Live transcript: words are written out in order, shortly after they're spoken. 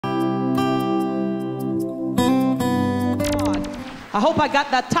I hope I got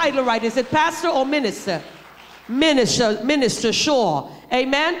that title right. Is it pastor or minister? Minister, sure.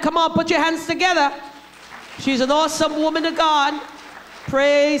 Amen. Come on, put your hands together. She's an awesome woman of God.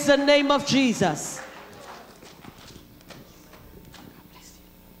 Praise the name of Jesus.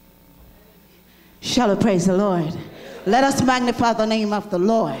 Shall we praise the Lord? Let us magnify the name of the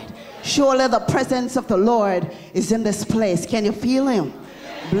Lord. Surely the presence of the Lord is in this place. Can you feel him?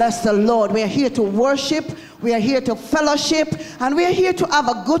 Bless the Lord. We are here to worship. We are here to fellowship. And we are here to have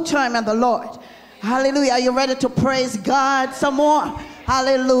a good time in the Lord. Hallelujah. Are you ready to praise God some more?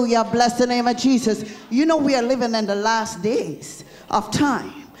 Hallelujah. Bless the name of Jesus. You know we are living in the last days of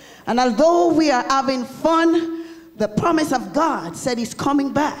time. And although we are having fun, the promise of God said he's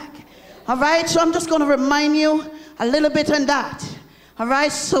coming back. All right, so I'm just going to remind you a little bit on that. All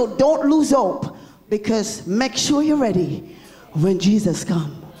right, so don't lose hope, because make sure you're ready when Jesus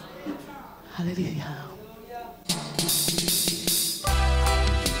comes. Hallelujah.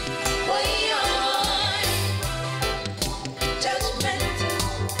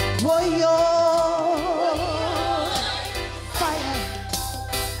 Fire.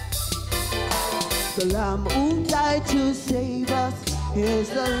 The Lamb who died to save us is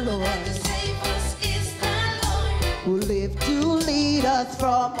the Lord, who lived to lead us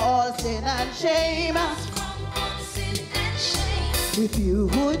from all sin and shame. If you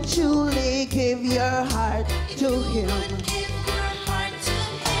would truly give your heart to him,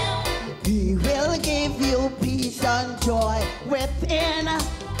 he will give you peace and joy within.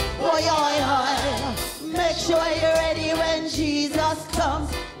 Make sure you're ready when Jesus comes.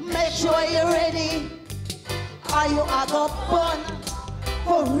 Make sure you're ready. Are you a go burn?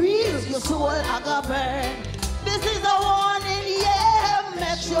 For real, your soul a go burn. This is a warning, yeah.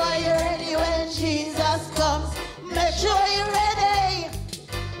 Make sure you're ready when Jesus comes. Make sure you're ready.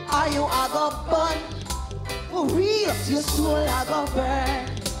 Are you a go burn? For real, your soul a go burn.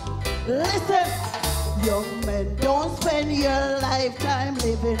 Listen, young men, don't spend your lifetime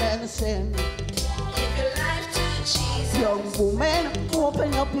living in sin. Give your life to Jesus. Young woman,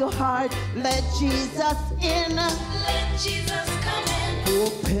 open up your heart. Let Jesus in. Let Jesus come in.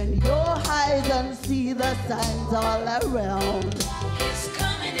 Open your eyes and see the signs all around. His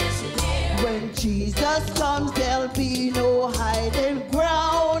coming is near. When Jesus comes, there'll be no hiding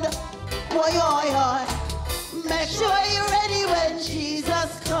ground. Make sure you're ready when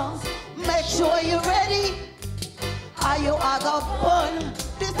Jesus comes. Make sure you're ready. Are you a go burn?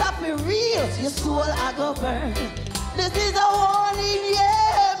 This a for real. Your soul a go burn. This is a warning,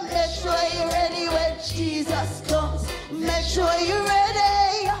 yeah. Make sure you're ready when Jesus comes. Make sure you're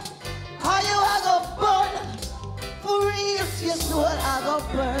ready. Are you a go burn? For real, your soul a go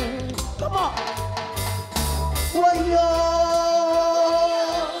burn. Come on.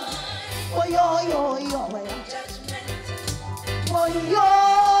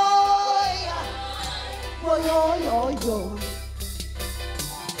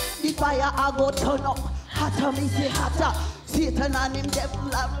 The fire I go turn up, hotter me say hotter. Satan and him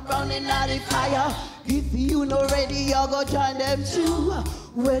devil are running out the fire. If you not ready, you go join them too.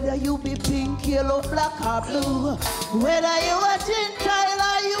 Whether you be pink, yellow, black or blue, whether you a Gentile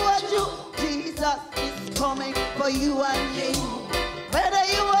or you a Jew, Jesus is coming for you and me. Whether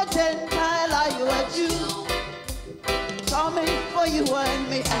you a Gentile or you a Jew, coming for you and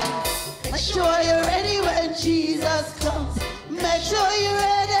me. Make sure you're ready when Jesus comes. Make sure you're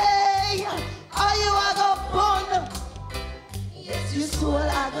ready. Are you a go burn? Yes, your soul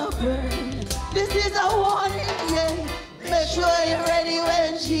a go burn. This is a warning, yeah. Make sure you're ready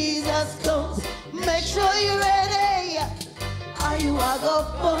when Jesus comes. Make sure you're ready. Are you a go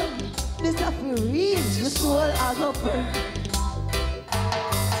burn? This a for real. Your soul a go burn.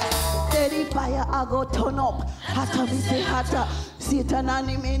 Steady fire a go turn up. Hotter me say hotter. Satan and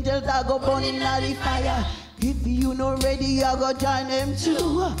him angels a go burning in the fire. If you not ready, you go join them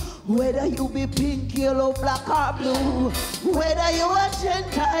too. Whether you be pink, yellow, black or blue, whether you a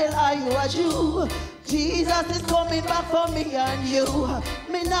Gentile or you a Jew, Jesus is coming back for me and you.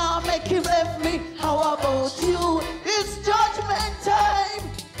 Me now make him left me. How about you? It's judgment time.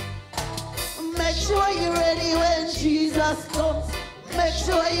 Make sure you're ready when Jesus comes. Make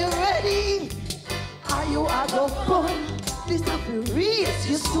sure you're ready. Are you a go burn? This a for real.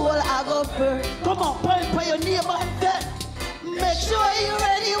 Your soul a go burn. Come on, burn for your neighbor and death. Make sure you're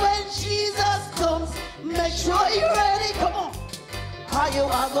ready when Jesus comes. Make sure you're ready. Come on. Are you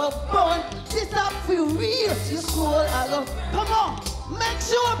a go burn? This a for real. Your soul a go. Come on. Make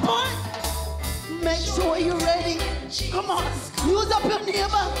sure burn. Make sure you're ready. Come on. Use up your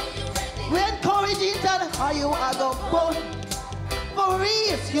neighbor. We encourage each other. Are you a go burn? For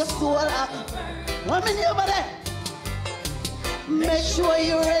real. Your soul a go. What me neighbor there? Make sure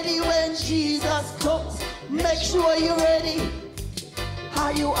you're ready when Jesus comes. Make sure you're ready. How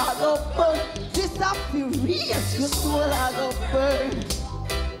you are gonna burn? This are furious. Your soul are gonna burn.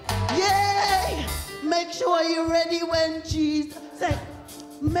 Yeah. Make sure you're ready when Jesus say.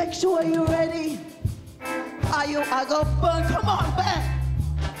 Make sure you're ready. How you are gonna burn? Come on, man.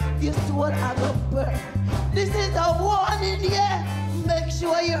 Your soul are gonna burn. This is a warning, yeah. Make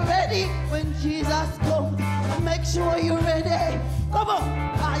sure you're ready when Jesus comes. Make sure you're ready. Come on.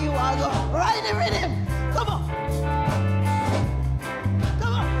 How you are gonna ride the rhythm? Come on.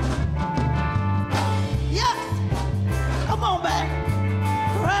 Come on. Yes. Come on, man.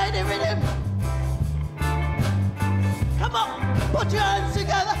 Ride the rhythm. Come on. Put your hands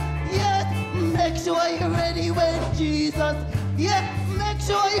together. Yes. Make sure you're ready when Jesus. Yeah. Make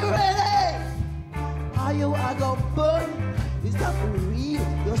sure you're ready. How you are gonna burn? Is that for real?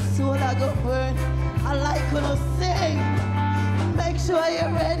 Your soul are gonna burn. I like when I sing. Make sure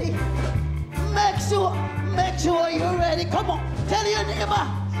you're ready. Make sure you're ready. Come on, tell your neighbor.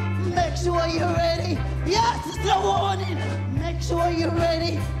 Make sure you're ready. Yes, it's a warning. Make sure you're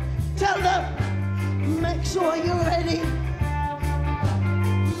ready. Tell them. Make sure you're ready.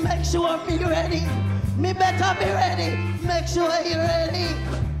 Make sure me ready. Me better be ready. Make sure you're ready.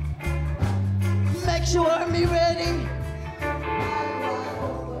 Make sure me ready.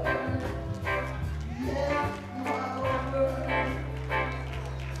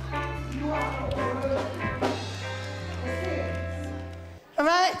 All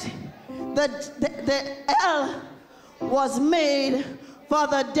right, the L was made for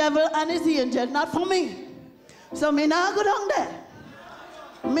the devil and his angel, not for me. So me now go down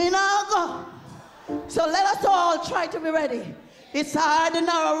there. Me now go. So let us all try to be ready. It's hard, the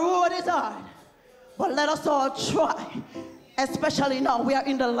narrow road is hard. But let us all try. Especially now, we are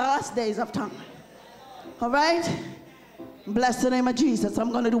in the last days of time. All right? Bless the name of Jesus.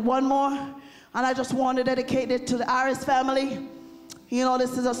 I'm going to do one more. And I just want to dedicate it to the Aris family. You know,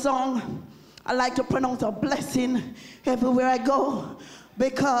 this is a song I like to pronounce a blessing everywhere I go.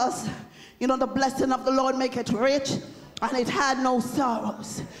 Because, you know, the blessing of the Lord make it rich. And it had no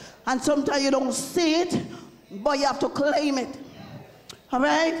sorrows. And sometimes you don't see it, but you have to claim it. All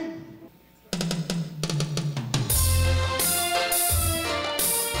right?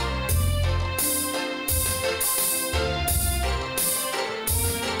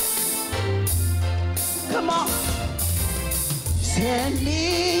 Come on. Send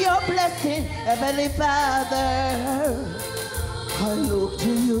me your blessing, Heavenly Father. I look to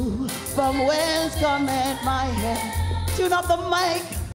you from whence cometh my help. Tune up the mic.